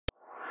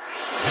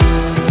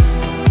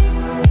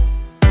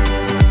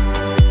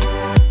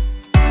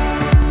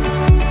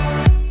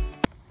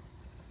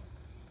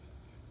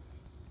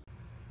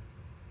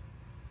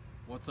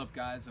What's up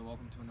guys, and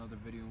welcome to another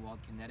video in Wild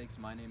Kinetics.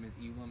 My name is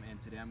Elam,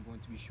 and today I'm going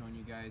to be showing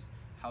you guys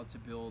how to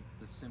build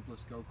the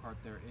simplest go-kart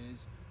there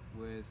is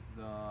with,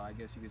 I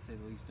guess you could say,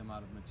 the least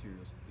amount of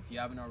materials. If you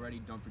haven't already,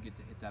 don't forget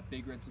to hit that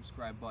big red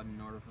subscribe button in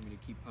order for me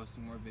to keep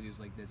posting more videos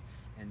like this,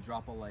 and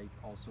drop a like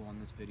also on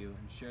this video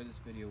and share this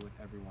video with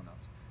everyone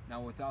else. Now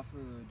without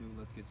further ado,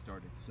 let's get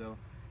started. So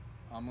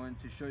I'm going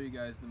to show you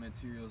guys the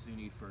materials you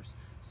need first.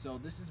 So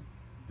this is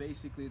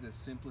basically the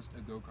simplest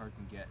a go-kart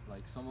can get.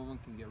 Like, some of them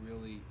can get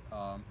really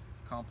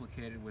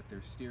complicated with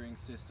their steering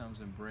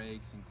systems and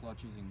brakes and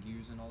clutches and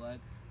gears and all that.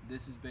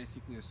 This is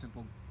basically a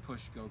simple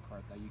push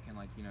go-kart that you can,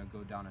 like,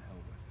 go down a hill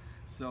with.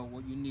 So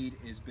what you need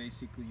is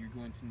basically you're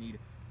going to need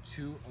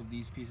 2 of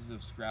these pieces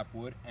of scrap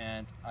wood,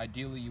 and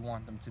ideally you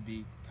want them to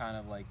be kind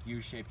of like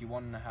U-shaped. You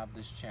want them to have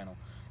this channel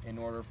in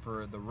order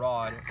for the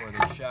rod or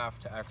the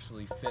shaft to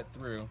actually fit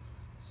through,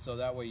 so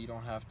that way you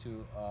don't have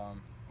to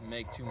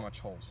make too much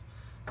holes.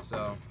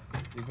 So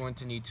you're going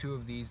to need 2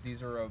 of these.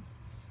 These are a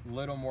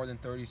little more than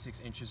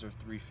 36 inches or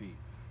 3 feet.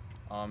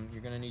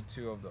 You're going to need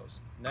 2 of those.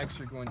 Next,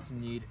 you're going to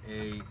need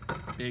a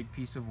big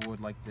piece of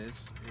wood like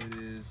this. It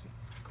is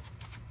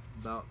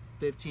about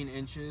 15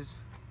 inches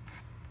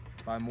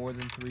by more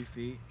than 3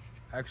 feet.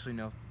 Actually,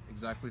 no,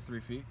 exactly 3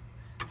 feet.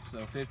 So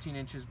 15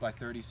 inches by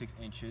 36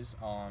 inches.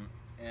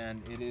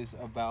 And it is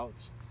about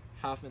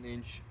 ½ an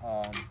inch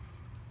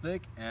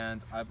thick.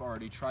 And I've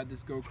already tried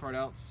this go-kart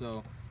out,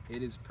 so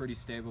it is pretty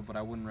stable, but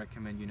I wouldn't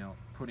recommend,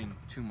 putting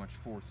too much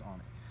force on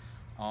it.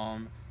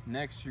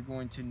 Next, you're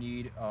going to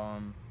need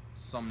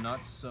some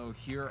nuts. So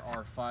here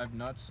are 5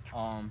 nuts.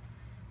 I'm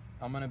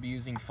going to be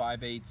using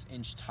 5/8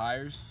 inch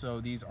tires.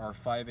 So these are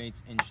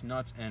 5/8 inch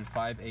nuts and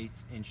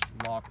 5/8 inch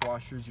lock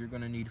washers. You're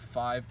going to need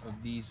 5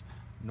 of these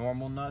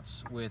normal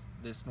nuts with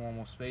this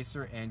normal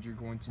spacer, and you're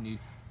going to need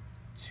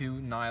 2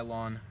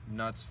 nylon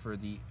nuts for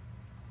the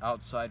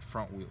outside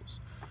front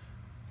wheels.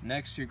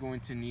 Next, you're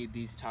going to need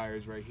these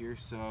tires right here.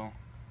 So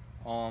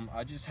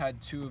I just had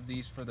 2 of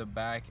these for the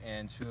back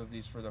and 2 of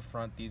these for the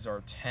front. These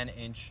are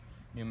 10-inch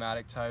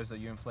pneumatic tires that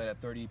you inflate at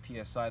 30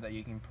 psi that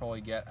you can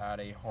probably get at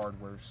a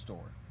hardware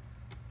store.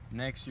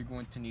 Next, you're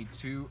going to need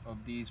 2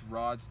 of these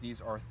rods. These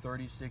are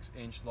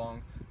 36-inch long,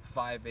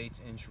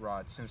 5/8 inch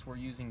rods. Since we're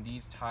using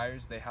these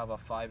tires, they have a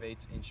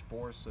 5/8 inch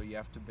bore, so you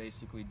have to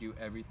basically do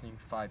everything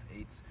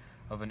 5/8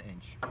 of an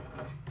inch.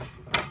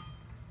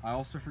 I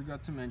also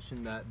forgot to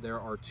mention that there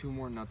are 2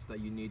 more nuts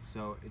that you need,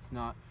 so it's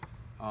not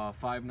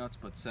 5 nuts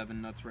but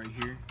 7 nuts right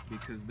here,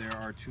 because there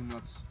are 2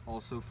 nuts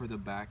also for the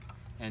back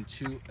and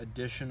 2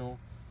 additional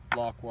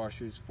lock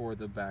washers for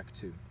the back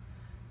too.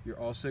 You're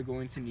also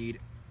going to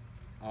need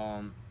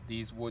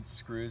these wood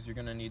screws. You're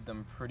going to need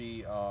them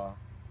pretty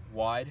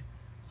wide,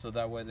 so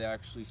that way they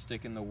actually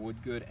stick in the wood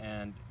good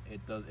and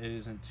it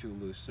isn't too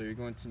loose. So you're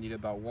going to need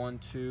about 1,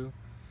 2,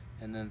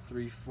 and then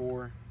 3,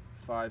 4,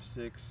 5,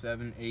 6,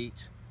 7, 8,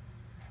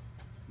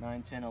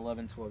 9, 10,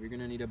 11, 12. You're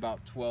going to need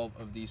about 12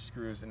 of these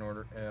screws in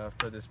order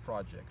for this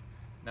project.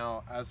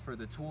 Now, as for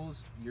the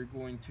tools, you're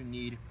going to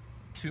need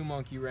 2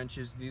 monkey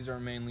wrenches. These are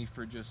mainly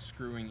for just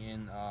screwing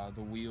in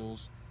the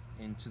wheels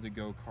into the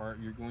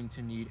go-kart. You're going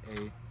to need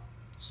a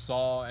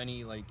saw,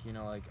 any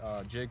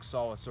a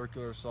jigsaw, a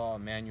circular saw, a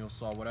manual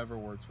saw, whatever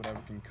works, whatever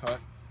can cut.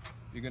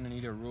 You're going to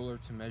need a ruler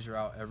to measure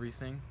out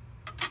everything.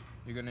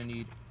 You're going to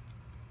need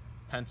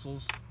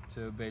pencils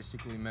to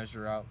basically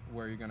measure out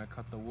where you're going to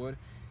cut the wood.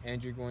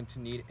 And you're going to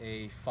need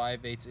a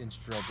 5/8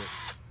 inch drill bit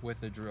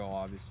with a drill,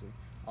 obviously.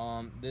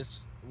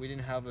 We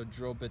didn't have a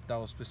drill bit that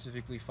was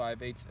specifically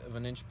 5/8 of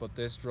an inch, but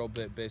this drill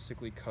bit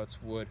basically cuts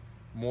wood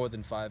more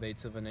than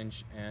 5/8 of an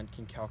inch and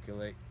can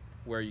calculate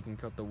where you can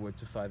cut the wood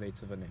to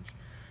 5/8 of an inch.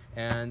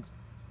 And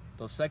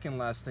the second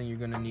last thing you're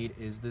going to need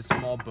is this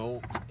small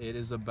bolt. It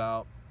is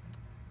about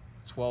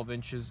 12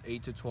 inches,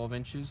 8 to 12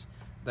 inches,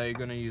 that you're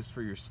going to use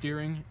for your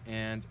steering.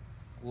 And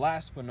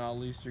last but not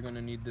least, you're going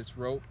to need this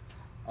rope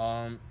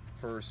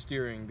for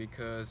steering,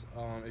 because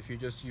if you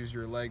just use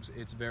your legs,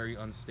 it's very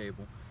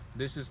unstable.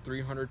 This is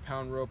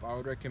 300-pound rope. I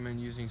would recommend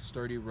using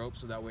sturdy rope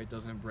so that way it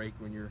doesn't break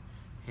when you're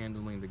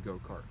handling the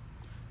go-kart.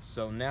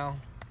 So now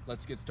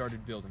let's get started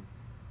building.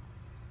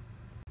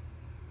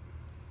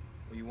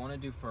 What you want to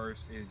do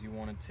first is you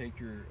want to take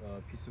your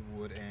piece of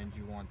wood and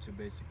you want to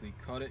basically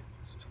cut it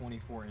to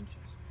 24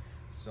 inches.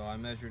 So I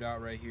measured out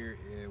right here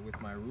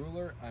with my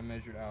ruler. I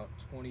measured out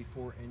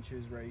 24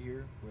 inches right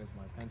here with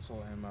my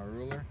pencil and my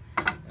ruler,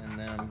 and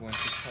then I'm going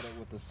to cut it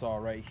with the saw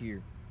right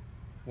here.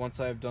 Once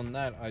I've done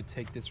that, I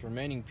take this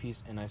remaining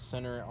piece and I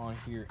center it on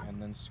here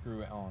and then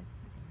screw it on.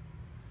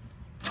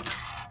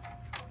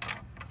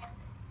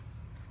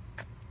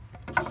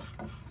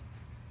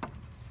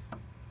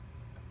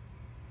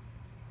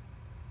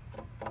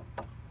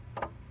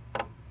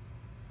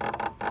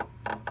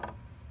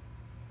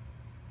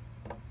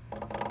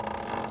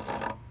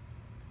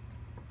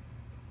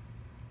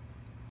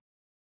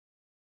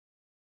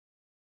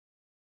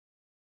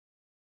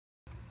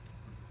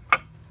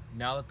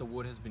 Now that the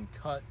wood has been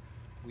cut,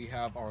 we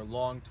have our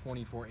long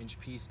 24-inch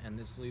piece, and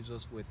this leaves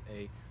us with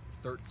a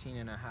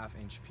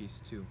 13.5-inch piece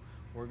too.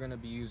 We're going to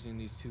be using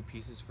these 2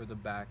 pieces for the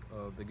back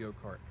of the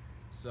go-kart.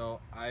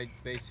 So I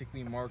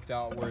basically marked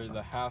out where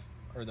the half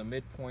or the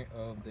midpoint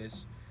of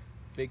this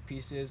big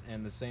piece is,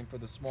 and the same for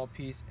the small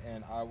piece,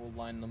 and I will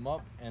line them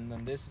up, and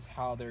then this is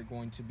how they're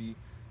going to be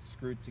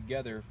screwed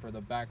together for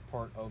the back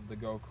part of the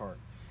go-kart.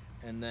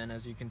 And then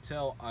as you can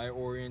tell, I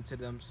oriented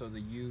them so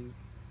the U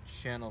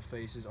channel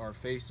faces are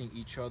facing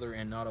each other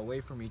and not away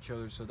from each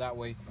other, so that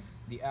way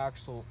the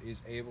axle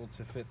is able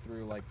to fit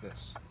through like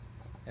this.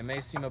 It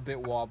may seem a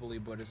bit wobbly,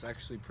 but it's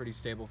actually pretty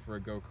stable for a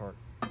go-kart,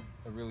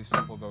 a really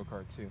simple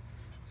go-kart too.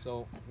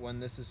 So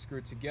when this is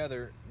screwed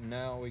together,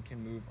 now we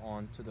can move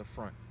on to the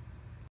front.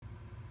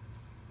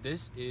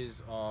 This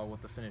is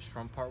what the finished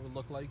front part would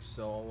look like,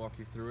 so I'll walk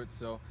you through it.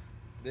 So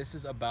this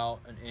is about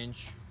 1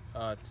 inch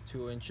to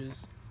 2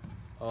 inches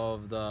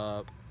of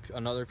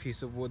another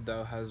piece of wood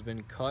that has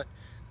been cut.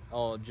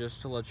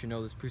 Just to let you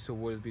know, this piece of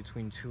wood is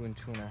between 2 and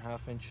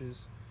 2.5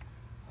 inches.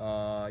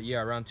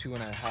 Yeah, around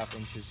 2.5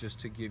 inches, just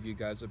to give you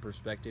guys a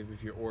perspective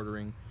if you're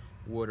ordering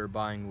wood or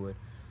buying wood.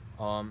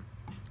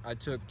 I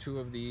took 2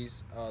 of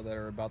these that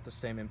are about the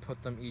same and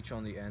put them each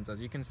on the ends.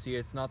 As you can see,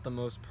 it's not the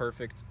most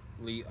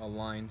perfectly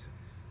aligned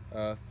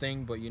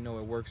thing, but you know,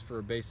 it works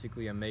for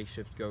basically a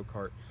makeshift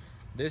go-kart.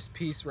 This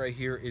piece right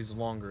here is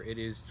longer. It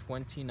is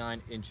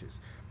 29 inches.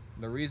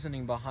 The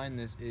reasoning behind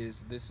this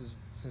is,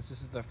 since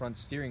this is the front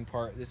steering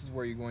part, this is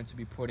where you're going to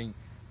be putting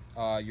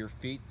your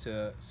feet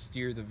to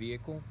steer the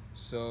vehicle.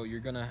 So you're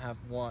gonna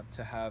want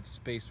to have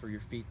space for your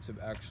feet to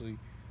actually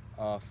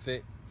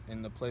fit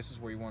in the places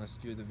where you want to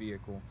steer the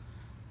vehicle.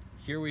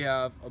 Here we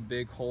have a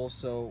big hole,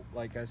 so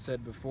like I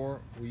said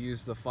before, we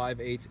use the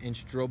 5/8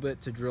 inch drill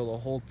bit to drill a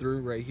hole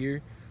through right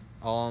here.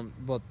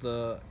 But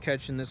the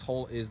catch in this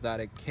hole is that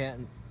it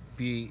can't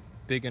be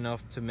big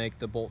enough to make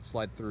the bolt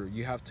slide through.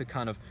 You have to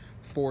kind of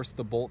force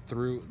the bolt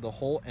through the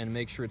hole and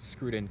make sure it's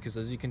screwed in, because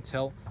as you can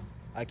tell,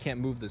 I can't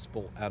move this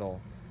bolt at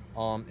all.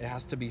 It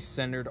has to be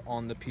centered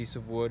on the piece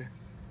of wood.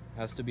 It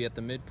has to be at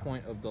the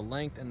midpoint of the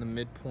length and the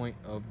midpoint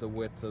of the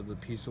width of the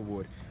piece of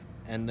wood.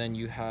 And then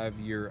you have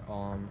your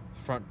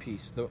front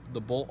piece.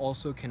 The bolt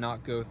also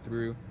cannot go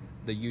through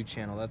the U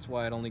channel. That's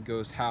why it only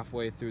goes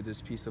halfway through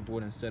this piece of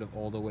wood instead of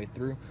all the way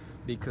through,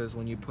 because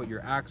when you put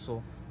your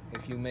axle,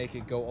 if you make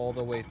it go all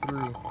the way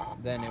through,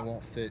 then it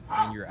won't fit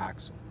in your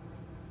axle.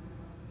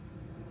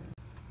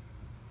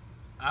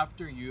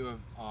 After you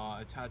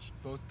have attached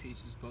both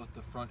pieces, both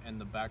the front and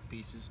the back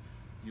pieces,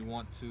 you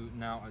want to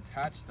now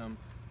attach them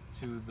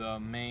to the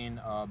main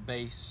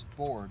base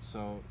board.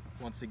 So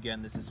once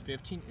again, this is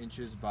 15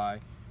 inches by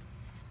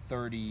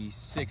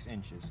 36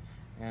 inches.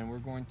 And we're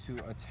going to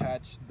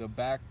attach the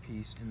back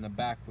piece in the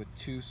back with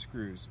 2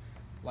 screws.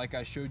 Like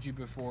I showed you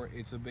before,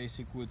 it's a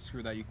basic wood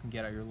screw that you can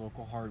get at your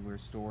local hardware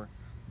store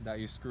that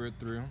you screw it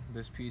through.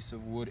 This piece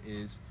of wood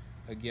is,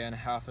 again,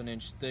 1/2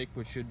 inch thick,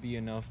 which should be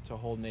enough to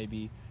hold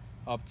maybe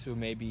up to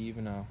maybe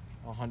even a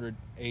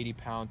 180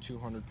 pound,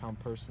 200 pound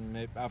person.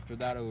 Maybe after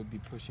that, it would be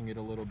pushing it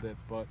a little bit,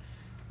 but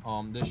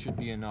this should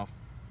be enough.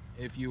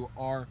 If you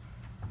are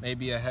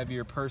maybe a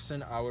heavier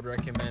person, I would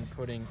recommend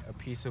putting a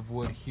piece of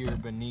wood here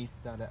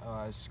beneath that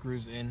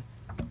screws in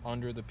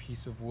under the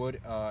piece of wood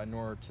in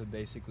order to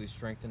basically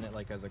strengthen it,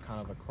 like as a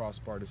kind of a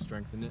crossbar to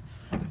strengthen it.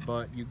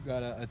 But you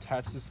gotta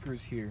attach the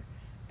screws here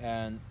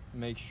and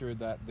make sure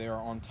that they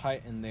are on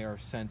tight and they are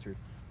centered.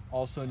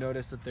 Also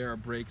notice that there are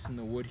breaks in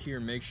the wood here.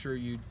 Make sure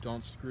you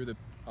don't screw the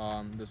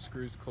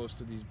screws close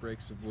to these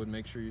breaks of wood.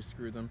 Make sure you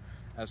screw them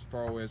as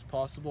far away as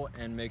possible,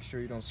 and make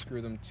sure you don't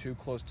screw them too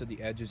close to the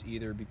edges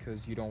either,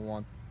 because you don't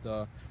want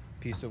the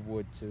piece of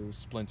wood to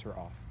splinter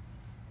off.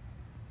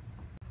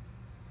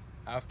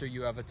 After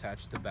you have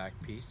attached the back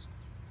piece,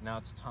 now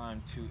it's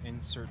time to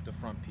insert the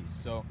front piece.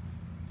 So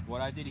what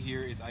I did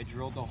here is I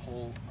drilled a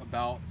hole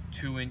about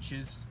 2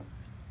 inches,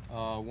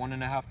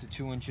 1.5 to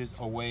 2 inches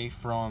away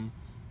from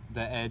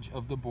the edge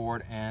of the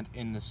board and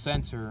in the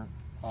center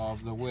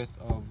of the width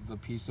of the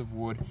piece of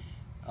wood,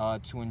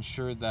 to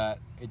ensure that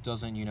it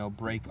doesn't, you know,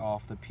 break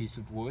off the piece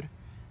of wood,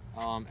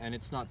 and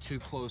it's not too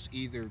close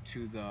either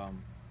to the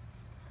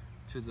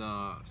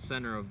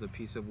center of the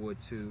piece of wood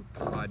to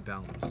provide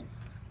balance.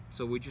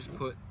 So we just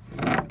put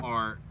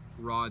our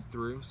rod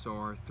through, so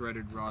our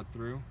threaded rod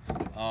through.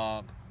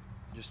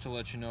 Just to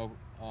let you know,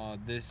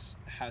 this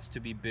has to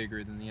be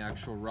bigger than the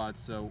actual rod.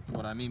 So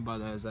what I mean by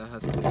that is that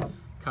has to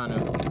kind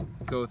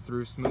of go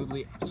through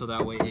smoothly, so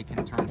that way it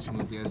can turn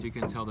smoothly. As you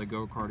can tell, the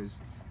go-kart is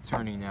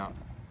turning out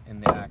in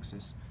the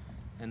axis.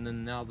 And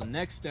then now the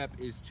next step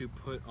is to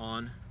put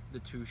on the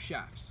 2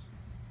 shafts.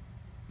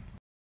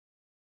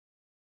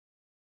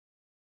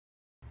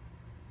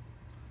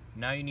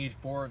 Now you need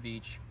 4 of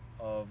each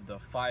of the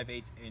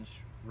 5/8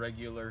 inch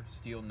regular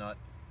steel nut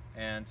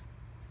and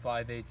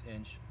 5/8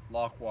 inch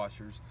lock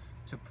washers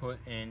to put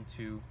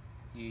into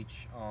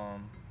each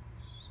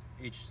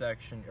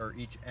section or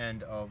each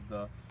end of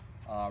the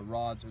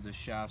rods or the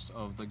shafts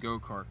of the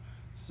go-kart.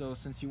 So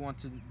since you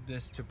want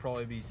this to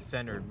probably be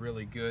centered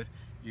really good,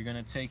 you're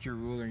going to take your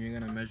ruler and you're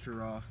going to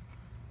measure off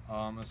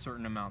a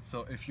certain amount.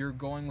 So if you're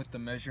going with the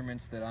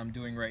measurements that I'm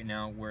doing right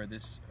now, where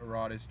this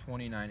rod is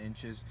 29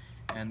 inches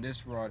and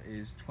this rod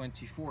is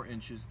 24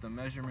 inches, the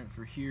measurement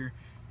for here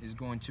is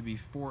going to be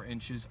 4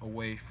 inches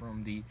away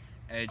from the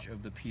edge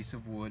of the piece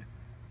of wood,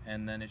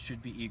 and then it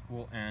should be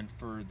equal, and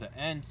for the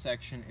end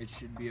section it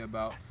should be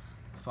about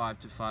 5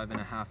 to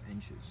 5.5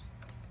 inches.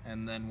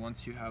 And then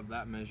once you have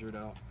that measured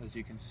out, as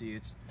you can see,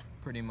 it's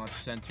pretty much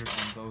centered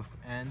on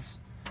both ends.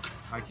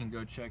 I can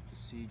go check to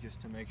see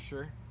just to make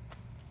sure.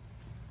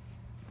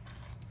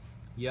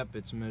 Yep,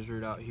 it's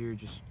measured out here.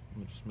 Let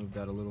me just move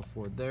that a little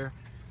forward there.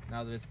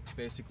 Now that it's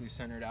basically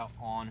centered out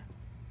on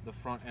the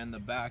front and the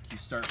back, you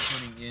start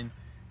putting in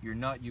your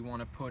nut. You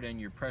want to put in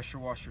your pressure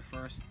washer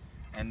first,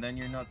 and then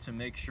your nut to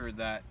make sure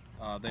that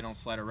they don't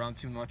slide around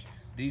too much.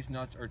 These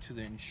nuts are to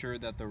ensure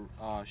that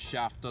the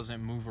shaft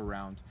doesn't move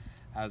around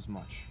as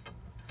much.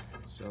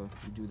 So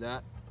you do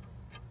that.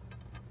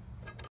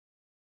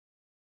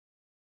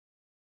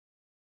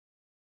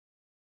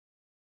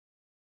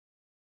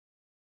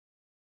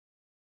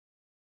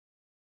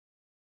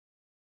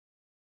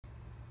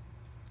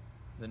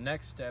 The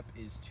next step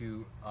is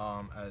to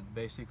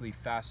basically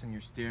fasten your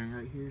steering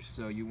right here.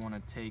 So you want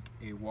to take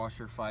a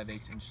washer,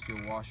 5/8 inch steel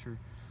washer,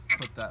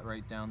 put that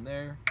right down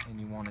there, and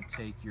you want to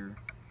take your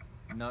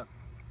nut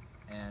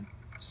and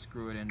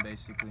screw it in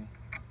basically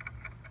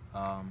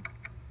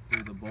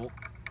through the bolt.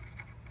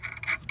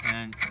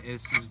 And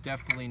this is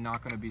definitely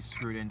not going to be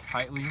screwed in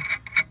tightly,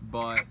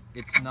 but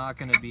it's not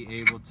going to be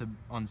able to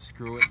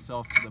unscrew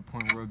itself to the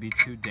point where it would be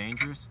too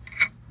dangerous,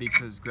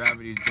 because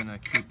gravity is going to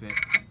keep it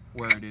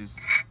where it is.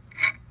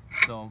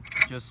 So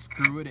just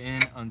screw it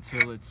in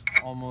until it's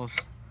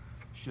almost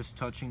just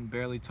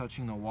barely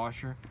touching the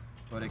washer,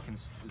 but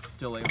it's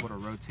still able to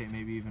rotate,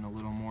 maybe even a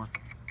little more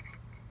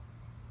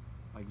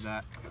like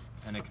that,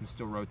 and it can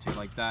still rotate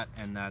like that,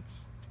 and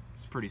it's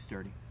pretty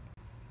sturdy.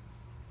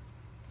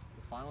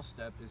 The final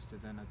step is to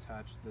then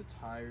attach the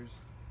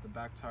tires, the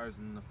back tires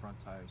and the front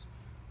tires.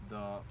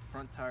 The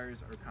front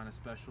tires are kind of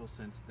special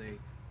since they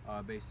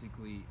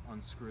basically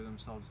unscrew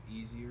themselves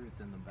easier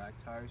than the back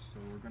tires. So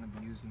we're going to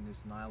be using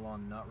this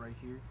nylon nut right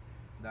here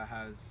that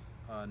has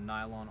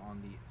nylon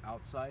on the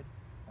outside,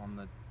 on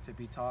the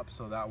tippy top,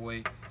 so that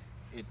way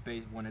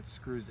when it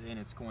screws in,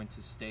 it's going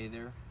to stay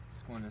there.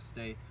 It's going to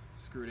stay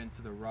screwed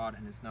into the rod,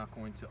 and it's not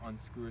going to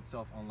unscrew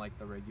itself, unlike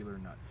the regular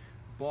nut.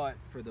 But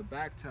for the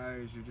back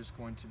tires, you're just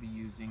going to be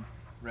using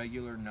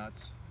regular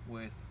nuts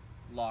with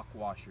lock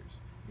washers.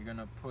 You're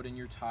going to put in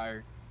your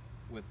tire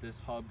with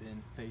this hub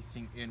in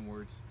facing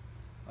inwards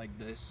like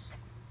this.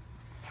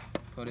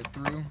 Put it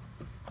through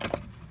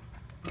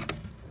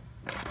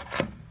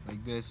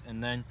like this,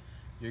 and then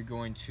you're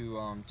going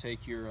to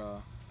take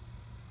your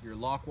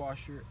lock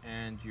washer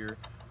and your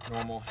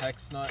normal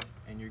hex nut,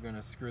 and you're going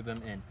to screw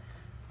them in.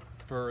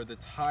 For the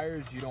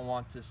tires, you don't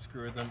want to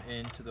screw them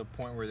in to the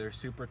point where they're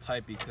super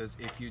tight, because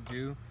if you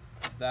do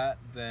that,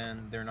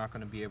 then they're not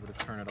going to be able to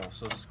turn at all.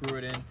 So screw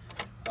it in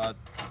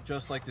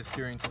just like the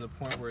steering, to the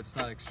point where it's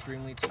not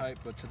extremely tight,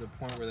 but to the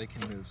point where they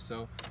can move.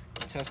 So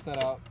to test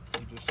that out,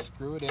 you just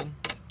screw it in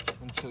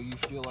until you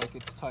feel like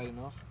it's tight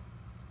enough,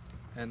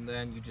 and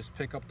then you just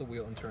pick up the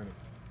wheel and turn it.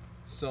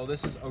 So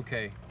this is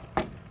okay.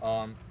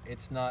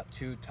 It's not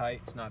too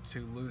tight, it's not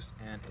too loose,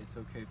 and it's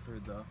okay for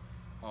the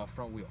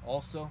front wheel.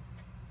 Also,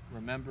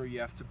 remember, you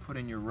have to put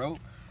in your rope.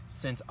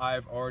 Since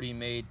I've already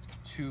made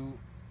 2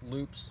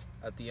 loops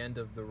at the end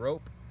of the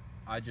rope,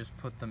 I just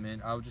put them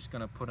in. I was just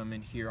gonna put them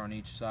in here on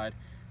each side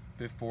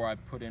before I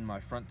put in my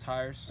front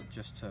tires,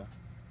 just to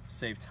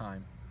save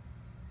time.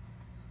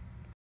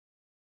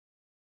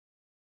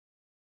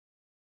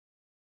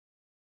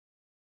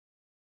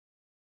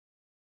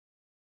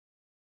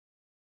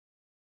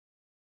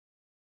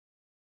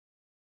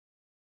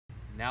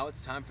 Now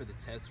it's time for the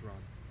test run.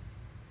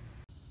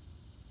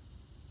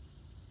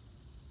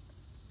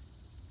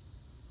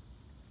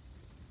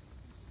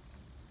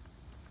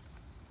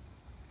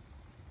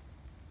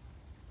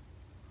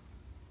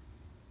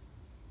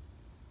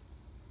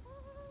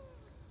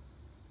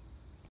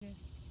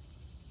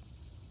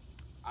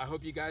 I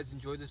hope you guys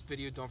enjoyed this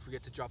video. Don't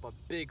forget to drop a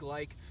big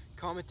like,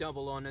 comment down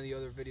below on any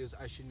other videos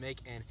I should make,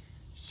 and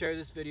share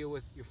this video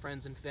with your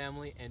friends and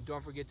family. And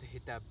don't forget to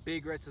hit that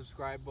big red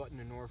subscribe button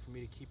in order for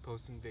me to keep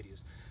posting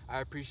videos.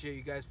 I appreciate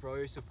you guys for all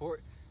your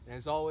support, and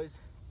as always,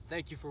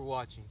 thank you for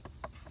watching.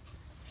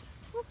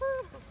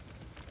 Woohoo!